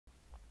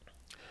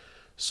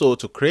So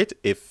to create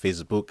a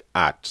Facebook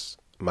ads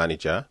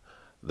manager,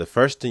 the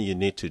first thing you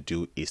need to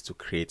do is to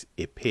create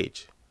a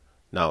page.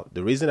 Now,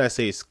 the reason I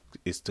say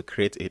is to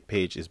create a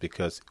page is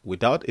because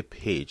without a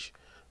page,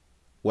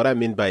 what I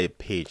mean by a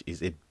page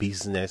is a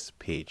business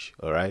page,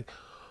 all right?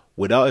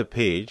 Without a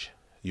page,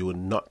 you will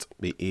not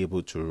be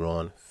able to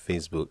run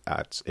Facebook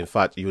ads. In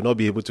fact, you will not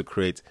be able to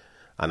create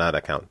an ad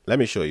account. Let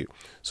me show you.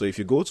 So if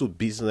you go to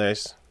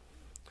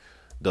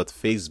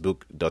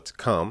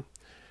business.facebook.com,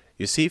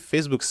 you see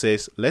Facebook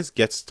says, let's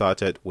get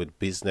started with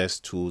business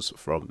tools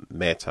from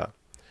Meta.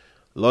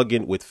 Log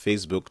in with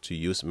Facebook to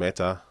use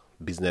Meta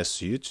Business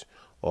Suite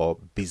or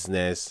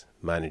Business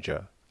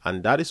Manager.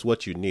 And that is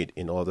what you need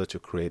in order to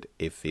create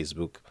a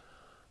Facebook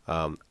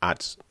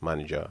ads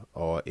manager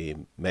or a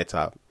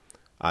Meta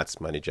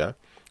ads manager.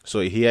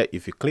 So here,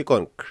 if you click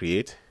on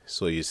create,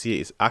 so you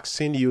see it's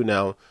asking you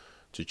now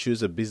to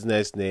choose a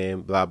business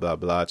name, blah, blah,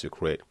 blah, to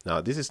create.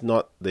 Now, this is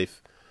not the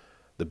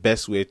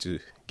best way to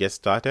get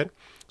started.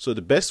 So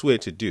the best way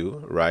to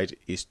do, right,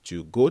 is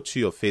to go to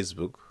your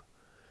Facebook.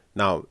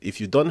 Now, if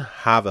you don't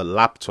have a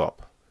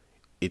laptop,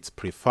 it's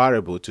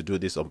preferable to do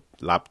this on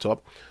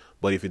laptop.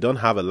 But if you don't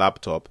have a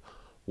laptop,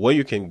 what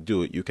you can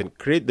do, you can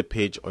create the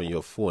page on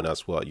your phone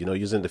as well,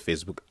 using the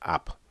Facebook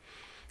app.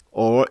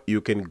 Or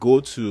you can go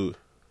to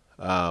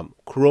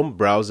Chrome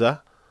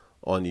browser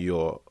on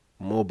your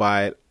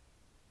mobile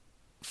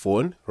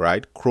phone,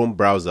 right? Chrome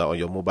browser on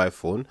your mobile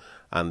phone.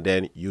 And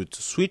then you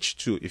switch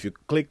to, if you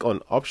click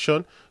on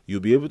option,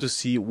 you'll be able to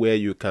see where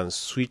you can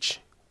switch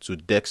to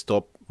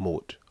desktop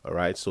mode. All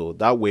right. So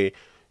that way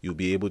you'll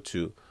be able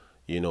to,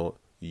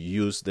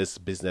 use this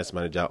business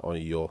manager on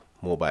your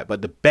mobile.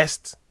 But the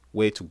best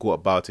way to go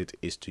about it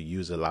is to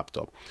use a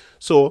laptop.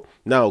 So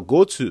now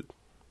go to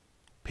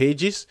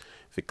pages.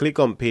 If you click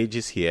on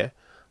pages here,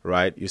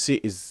 right, you see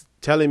it's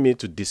telling me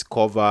to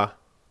discover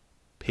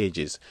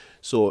pages.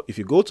 So if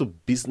you go to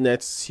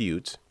business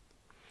suite,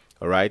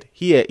 all right,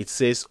 here it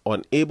says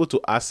unable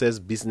to access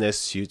business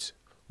suite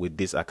with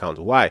this account.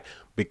 Why?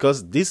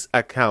 Because this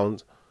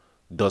account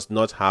does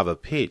not have a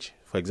page.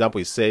 For example,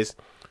 it says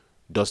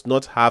does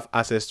not have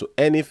access to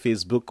any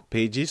Facebook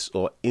pages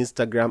or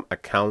Instagram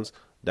accounts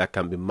that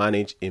can be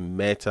managed in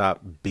Meta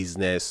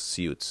Business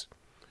Suite.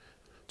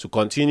 To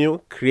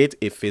continue, create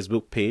a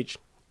Facebook page,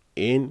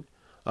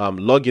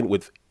 log in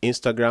with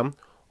Instagram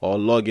or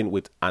log in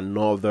with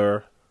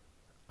another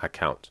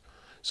account.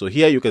 So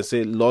here you can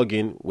say log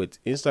in with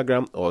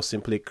Instagram or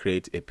simply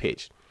create a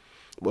page.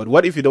 But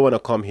what if you don't want to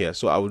come here?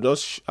 So I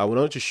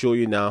want to show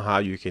you now how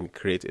you can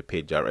create a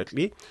page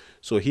directly.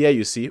 So here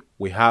you see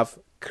we have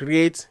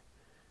create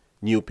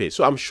new page.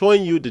 So I'm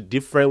showing you the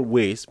different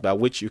ways by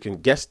which you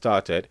can get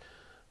started.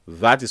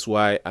 That is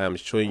why I am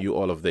showing you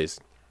all of this.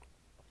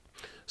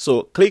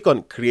 So click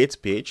on create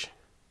page.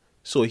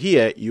 So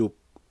here you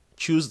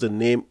choose the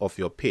name of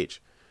your page.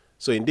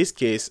 So in this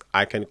case,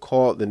 I can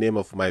call the name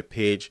of my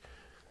page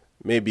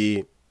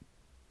maybe.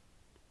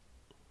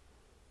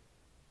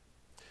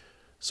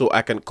 So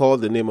I can call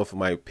the name of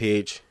my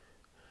page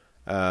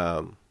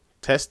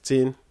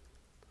testing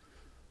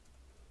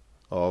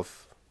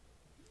of,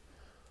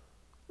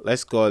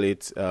 let's call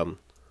it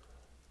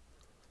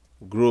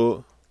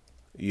grow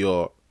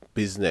your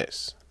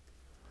business.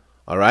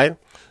 All right.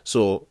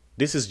 So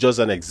this is just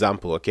an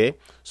example. Okay.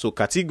 So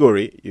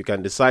category, you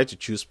can decide to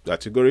choose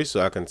category.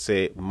 So I can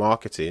say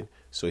marketing.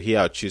 So here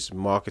I'll choose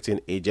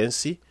marketing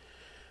agency.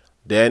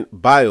 Then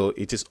bio,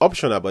 it is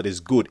optional, but it's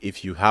good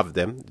if you have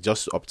them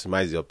just to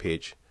optimize your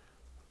page.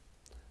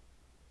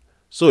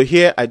 So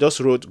here I just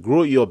wrote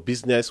grow your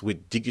business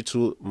with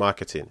digital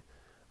marketing.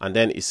 And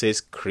then it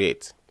says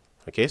create.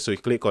 Okay, so you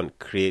click on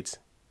create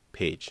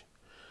page.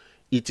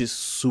 It is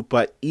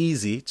super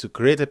easy to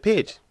create a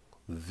page.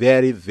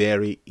 Very,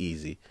 very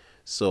easy.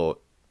 So,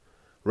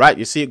 right,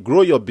 you see,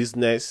 grow your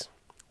business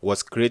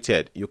was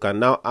created. You can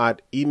now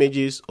add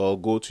images or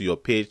go to your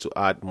page to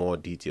add more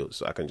details.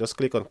 So I can just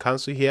click on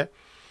cancel here.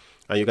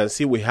 And you can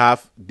see we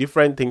have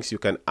different things you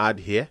can add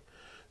here.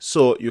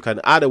 So you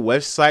can add a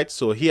website.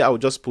 So here I'll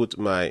just put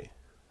my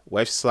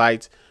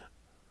website.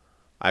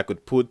 I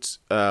could put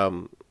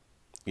any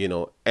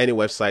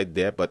website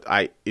there, but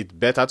it's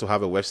better to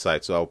have a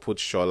website, so I'll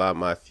put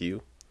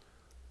Mathew.com.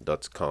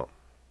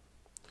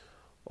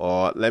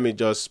 Or let me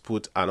just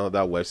put another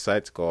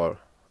website called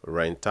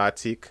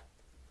rentatic.com.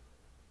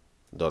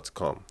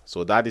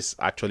 So that is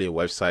actually a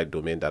website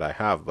domain that I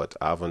have, but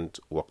I haven't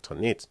worked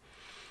on it.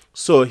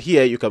 So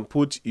here you can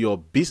put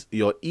your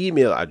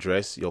email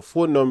address, your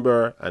phone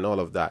number, and all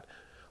of that.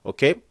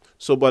 Okay,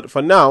 so but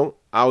for now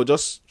I'll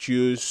just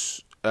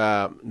choose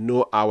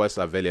no hours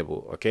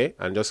available. Okay,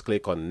 and just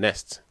click on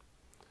next.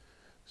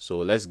 So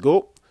let's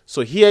go.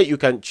 So here you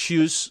can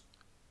choose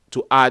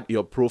to add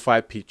your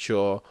profile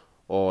picture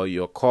or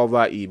your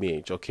cover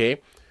image.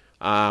 Okay,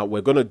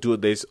 we're going to do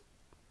this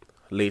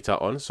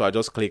later on, so I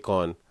just click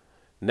on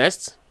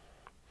next,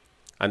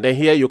 and then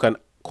here you can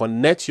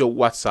connect your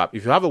WhatsApp.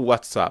 If you have a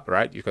WhatsApp,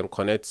 right, you can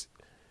connect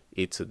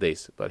it to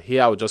this, but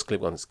here I'll just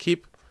click on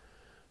skip.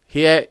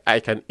 Here I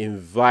can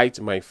invite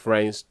my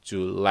friends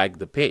to like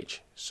the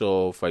page.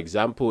 So for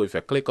example, if I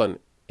click on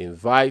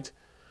invite,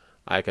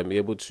 I can be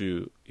able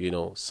to,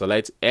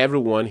 select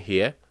everyone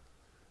here,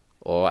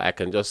 or I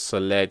can just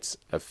select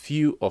a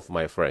few of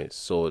my friends.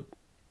 So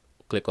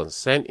click on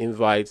send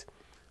invite,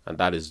 and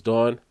that is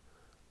done.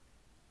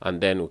 And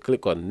then we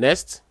click on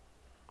next.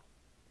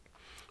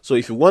 So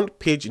if you want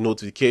page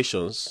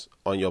notifications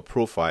on your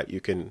profile, you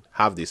can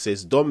have this. It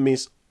says don't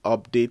miss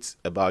updates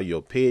about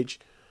your page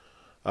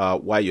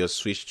while you're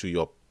switched to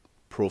your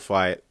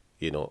profile,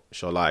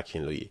 Sola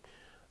Akinloye.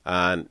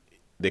 And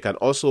they can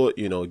also,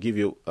 give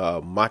you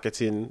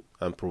marketing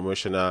and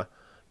promotional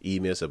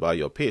emails about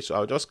your page. So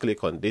I'll just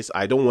click on this.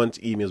 I don't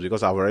want emails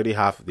because I already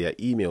have their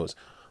emails.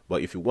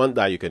 But if you want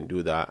that, you can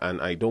do that.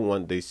 And I don't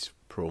want this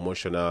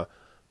promotional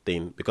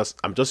thing because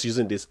I'm just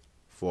using this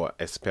for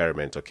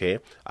experiment. Okay,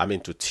 I mean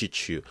to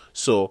teach you.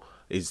 So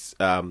it's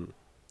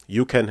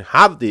you can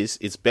have this.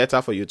 It's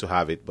better for you to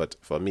have it, but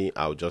for me,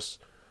 I'll just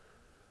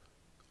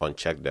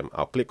uncheck them.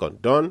 I'll click on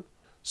done.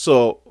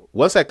 So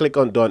once I click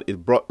on done,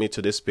 it brought me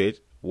to this page.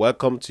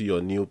 Welcome to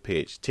your new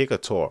page. Take a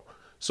tour.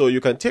 So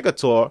you can take a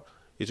tour.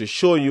 It will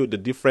show you the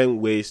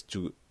different ways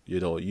to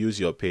use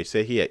your page.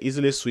 Say here,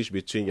 easily switch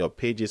between your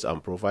pages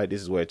and profile.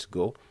 This is where to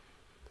go.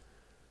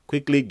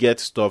 Quickly get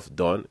stuff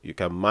done. You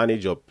can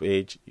manage your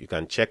page. You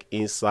can check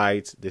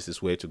insights. This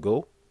is where to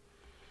go.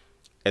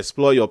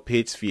 Explore your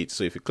page feed.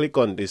 So if you click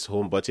on this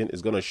home button,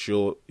 it's going to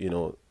show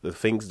the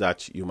things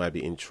that you might be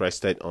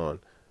interested on.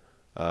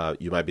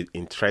 You might be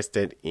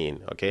interested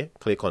in. Okay,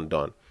 click on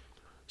done.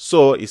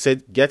 So it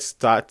said get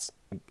start.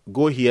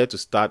 Go here to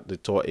start the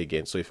tour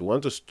again. So if you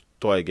want to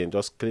tour again,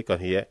 just click on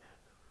here,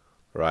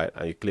 right,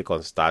 and you click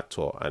on start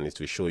tour, and it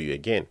will show you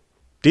again.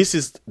 This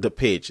is the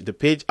page. The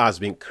page has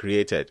been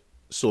created.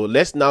 So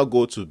let's now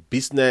go to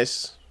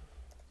business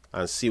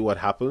and see what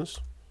happens.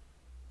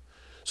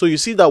 So you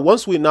see that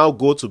once we now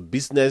go to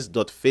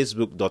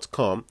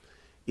business.facebook.com,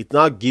 it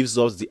now gives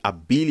us the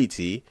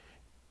ability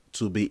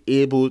to be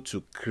able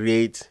to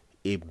create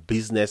a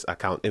business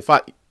account. In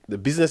fact, the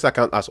business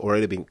account has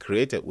already been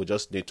created. We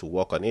just need to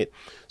work on it.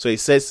 So it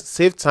says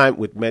save time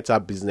with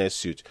Meta Business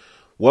Suite.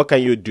 What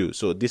can you do?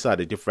 So these are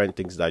the different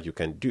things that you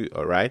can do.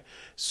 All right.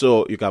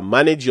 So you can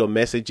manage your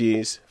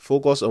messages,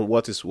 focus on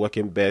what is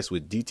working best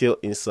with detailed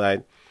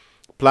insight,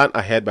 plan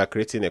ahead by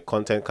creating a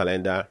content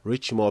calendar,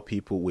 reach more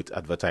people with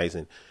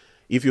advertising.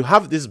 If you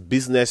have this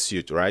business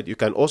suite, right, you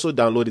can also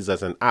download this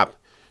as an app.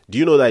 Do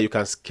you know that you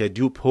can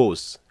schedule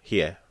posts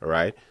here,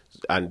 right?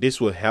 And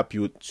this will help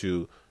you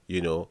to,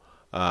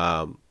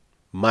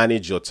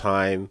 manage your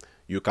time.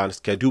 You can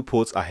schedule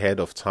posts ahead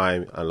of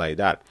time and like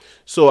that.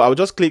 So I'll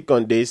just click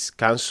on this,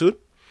 cancel.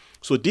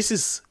 So this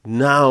is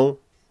now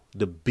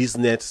the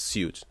business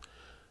suite.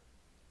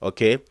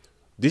 Okay.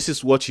 This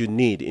is what you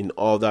need in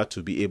order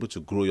to be able to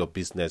grow your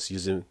business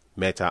using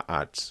Meta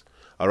Ads.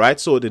 All right.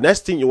 So the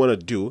next thing you want to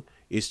do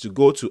is to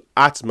go to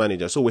Ads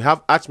Manager. So we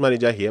have Ads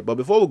Manager here, but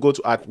before we go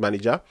to Ads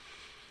Manager,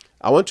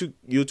 I want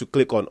you to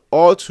click on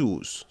All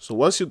Tools. So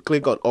once you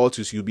click on All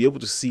Tools, you'll be able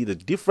to see the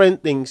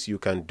different things you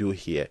can do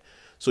here.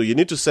 So you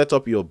need to set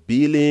up your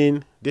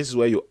billing. This is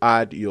where you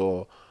add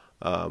your,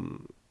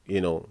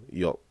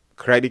 your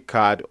credit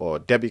card or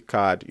debit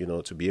card,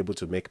 to be able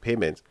to make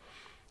payments.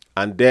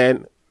 And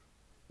then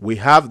we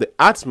have the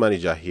Ads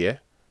Manager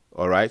here.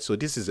 All right. So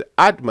this is the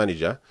Ad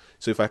Manager.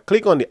 So if I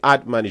click on the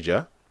Ad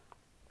Manager,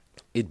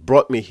 it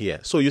brought me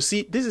here. So you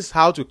see, this is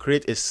how to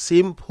create a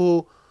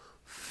simple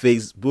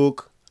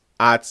Facebook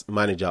Ads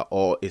Manager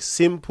or a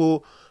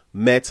simple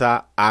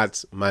Meta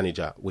Ads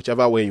Manager,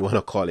 whichever way you want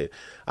to call it.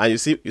 And you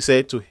see, you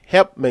say to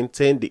help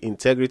maintain the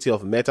integrity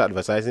of Meta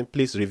advertising,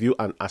 please review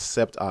and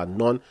accept our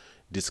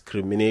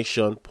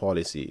non-discrimination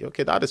policy.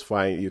 Okay, that is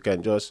fine. You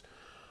can just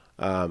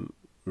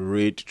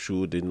read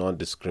through the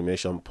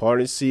non-discrimination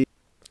policy.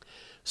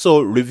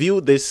 So review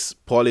this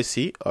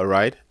policy, all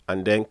right,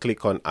 and then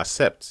click on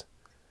accept.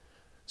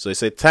 So it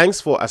says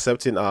thanks for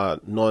accepting our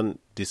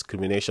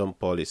non-discrimination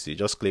policy.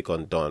 Just click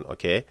on done.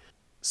 Okay.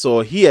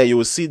 So here you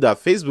will see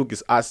that Facebook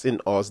is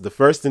asking us, the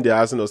first thing they're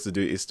asking us to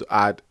do is to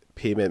add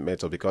payment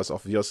method, because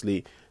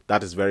obviously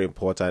that is very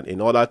important. In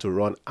order to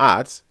run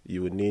ads,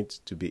 you will need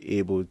to be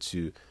able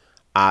to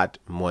add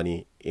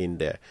money in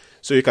there.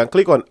 So you can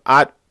click on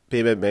add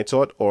payment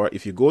method, or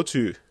if you go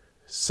to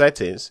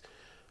settings,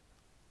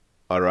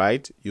 all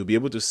right, you'll be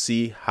able to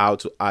see how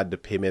to add the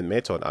payment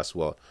method as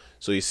well.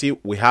 So you see,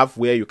 we have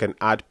where you can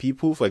add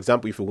people. For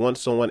example, if you want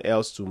someone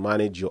else to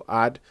manage your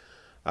ad,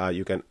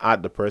 you can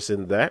add the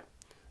person there.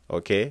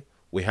 Okay,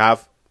 we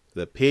have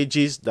the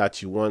pages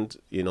that you want,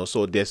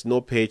 so there's no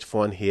page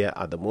fund here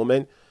at the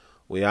moment.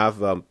 We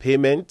have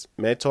payment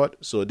method.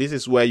 So this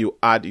is where you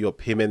add your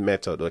payment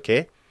method.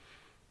 Okay,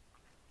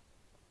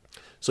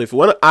 so if you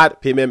want to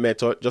add payment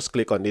method, just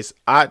click on this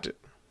add,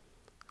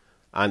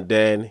 and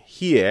then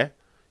here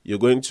you're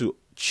going to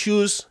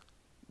choose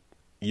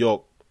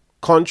your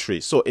country.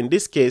 So in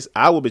this case,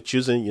 I will be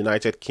choosing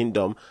United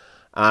Kingdom,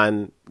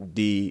 and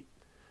the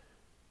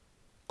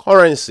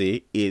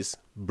currency is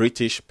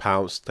British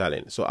pound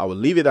sterling. So I will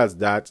leave it as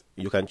that.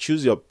 You can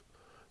choose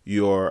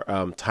your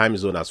time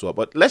zone as well.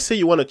 But let's say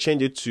you want to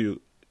change it to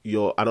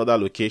your another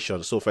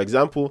location. So for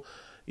example,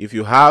 if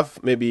you have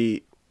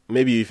maybe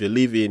if you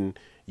live in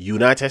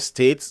United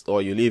States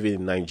or you live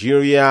in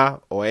Nigeria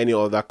or any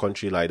other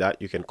country like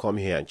that, you can come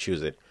here and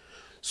choose it.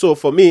 So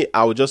for me,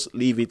 I will just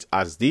leave it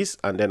as this,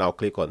 and then I'll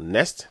click on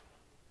next.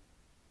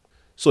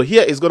 So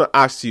here it's going to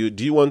ask you,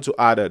 do you want to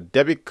add a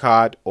debit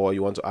card or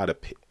you want to add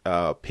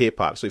a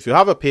PayPal? So if you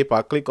have a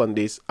PayPal, click on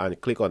this and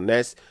click on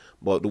next.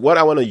 But what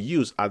I want to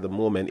use at the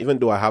moment, even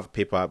though I have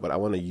PayPal, but I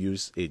want to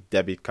use a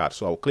debit card.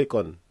 So I'll click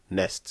on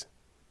next.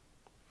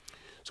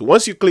 So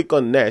once you click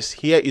on next,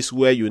 here is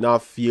where you now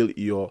fill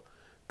your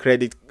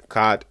credit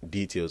card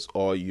details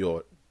or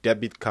your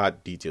debit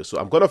card details. So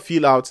I'm going to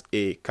fill out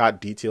a card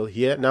detail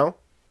here now.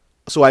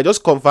 So I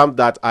just confirmed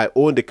that I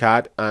own the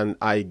card and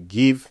I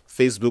give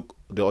Facebook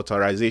the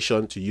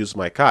authorization to use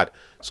my card.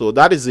 So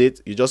that is it.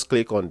 You just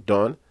click on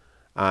done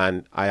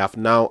and I have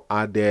now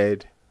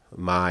added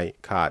my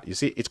card. You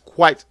see, it's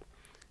quite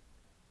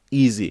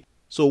easy.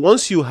 So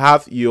once you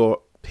have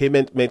your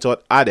payment method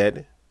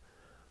added,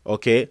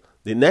 okay,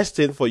 the next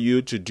thing for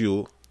you to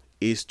do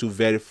is to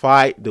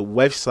verify the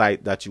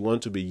website that you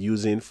want to be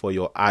using for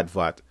your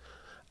advert.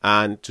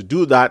 And to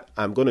do that,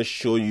 I'm going to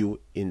show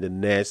you in the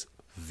next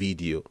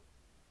video.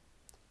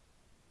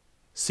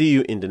 See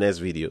you in the next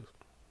video.